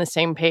all on the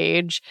same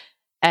page?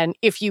 And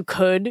if you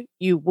could,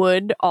 you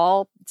would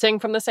all sing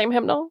from the same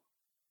hymnal?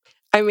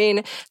 I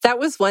mean, that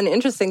was one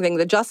interesting thing.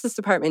 The Justice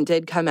Department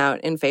did come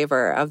out in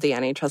favor of the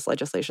antitrust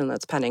legislation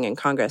that's pending in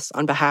Congress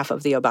on behalf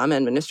of the Obama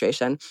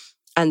administration.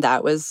 And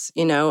that was,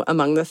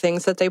 among the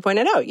things that they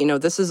pointed out.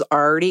 This is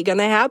already going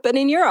to happen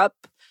in Europe.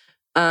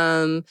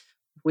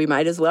 We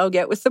might as well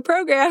get with the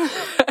program.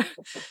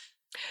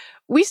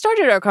 We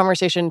started our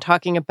conversation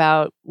talking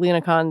about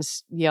Lina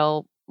Khan's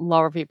Yale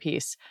Law Review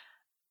piece.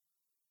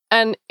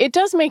 And it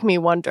does make me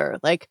wonder,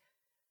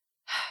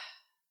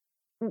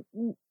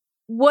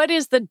 what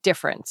is the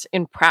difference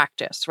in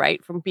practice,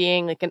 right? From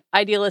being an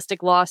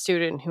idealistic law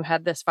student who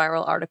had this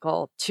viral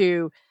article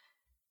to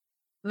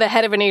the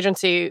head of an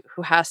agency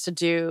who has to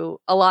do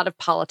a lot of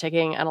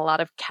politicking and a lot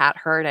of cat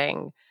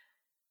herding.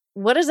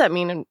 What does that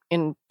mean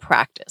in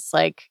practice?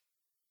 Like,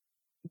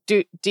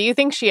 do you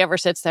think she ever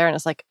sits there and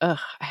is like, ugh,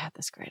 I had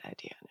this great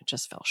idea and it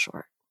just fell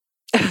short?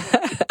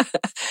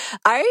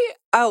 I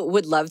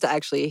would love to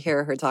actually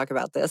hear her talk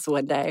about this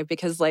one day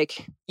because,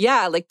 like,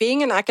 yeah, like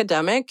being an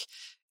academic,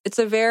 it's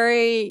a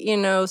very,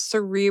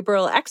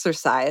 cerebral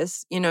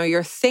exercise.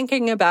 You're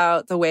thinking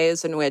about the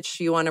ways in which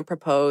you want to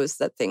propose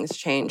that things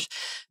change.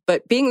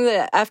 But being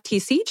the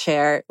FTC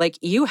chair, like,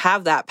 you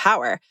have that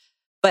power.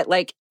 But,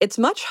 like, it's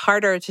much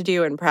harder to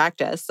do in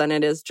practice than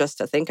it is just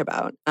to think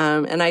about.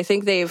 And I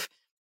think they've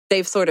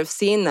sort of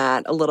seen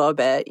that a little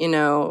bit.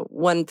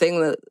 One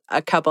thing that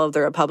a couple of the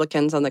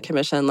Republicans on the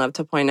commission love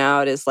to point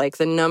out is, like,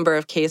 the number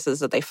of cases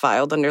that they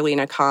filed under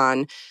Lina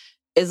Khan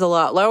is a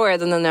lot lower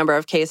than the number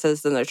of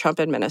cases that the Trump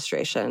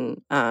administration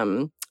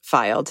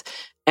filed.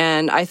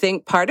 And I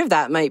think part of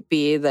that might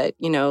be that,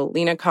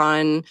 Lina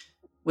Khan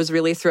was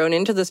really thrown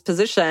into this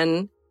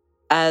position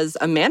as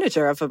a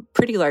manager of a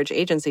pretty large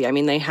agency. I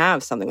mean, they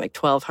have something like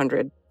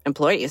 1,200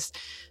 employees.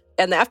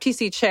 And the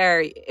FTC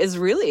chair is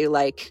really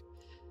like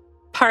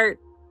part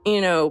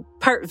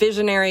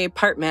visionary,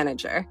 part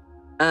manager.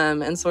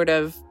 And sort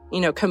of,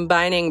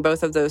 combining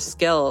both of those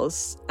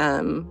skills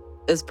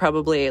is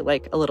probably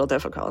like a little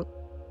difficult.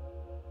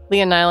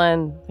 Leah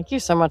Nylen, thank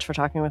you so much for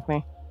talking with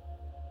me.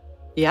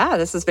 Yeah,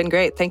 this has been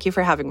great. Thank you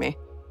for having me.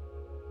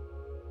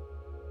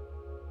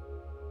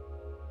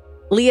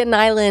 Leah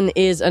Nylen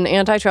is an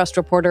antitrust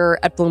reporter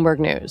at Bloomberg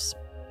News.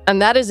 And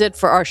that is it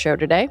for our show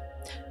today.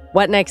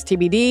 What Next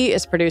TBD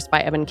is produced by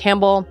Evan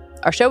Campbell.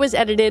 Our show is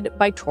edited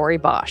by Tori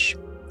Bosch.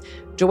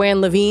 Joanne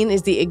Levine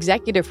is the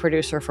executive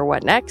producer for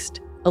What Next.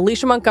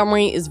 Alicia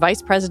Montgomery is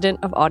vice president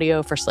of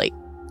audio for Slate.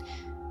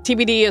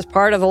 TBD is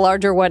part of the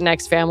larger What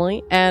Next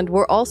family, and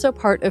we're also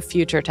part of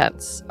Future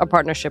Tense, a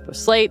partnership of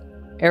Slate,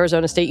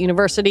 Arizona State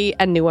University,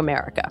 and New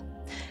America.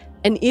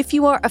 And if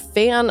you are a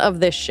fan of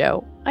this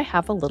show, I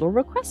have a little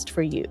request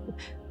for you.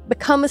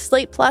 Become a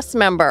Slate Plus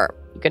member.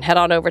 You can head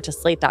on over to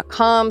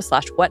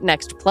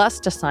slate.com/whatnextplus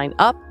to sign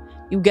up.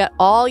 You get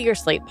all your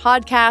Slate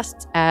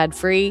podcasts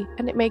ad-free,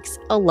 and it makes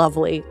a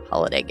lovely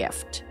holiday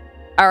gift.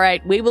 All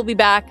right, we will be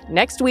back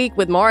next week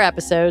with more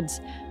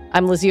episodes.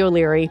 I'm Lizzie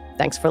O'Leary.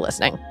 Thanks for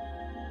listening.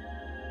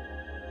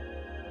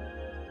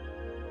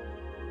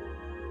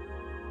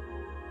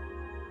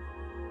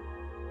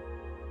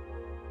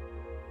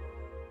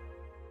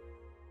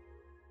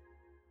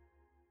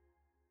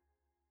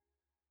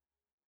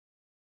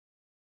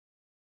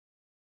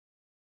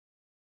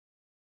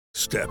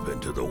 Step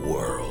into the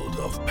world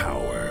of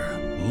power,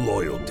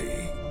 loyalty,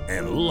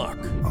 and luck.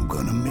 I'm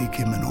gonna make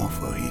him an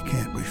offer he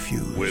can't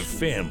refuse. With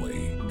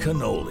family,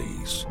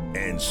 cannolis,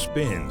 and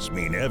spins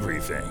mean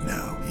everything.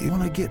 Now, you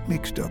wanna get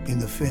mixed up in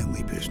the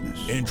family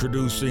business.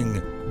 Introducing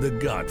The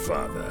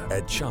Godfather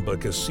at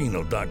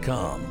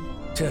ChumbaCasino.com.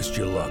 Test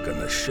your luck in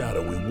the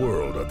shadowy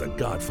world of The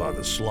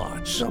Godfather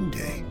slot.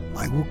 Someday,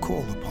 I will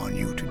call upon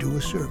you to do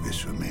a service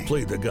for me.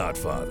 Play The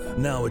Godfather,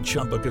 now at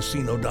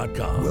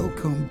ChumbaCasino.com.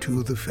 Welcome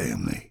to the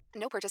family.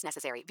 No purchase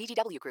necessary.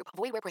 VGW Group.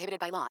 Void where prohibited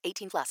by law.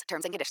 18+.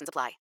 Terms and conditions apply.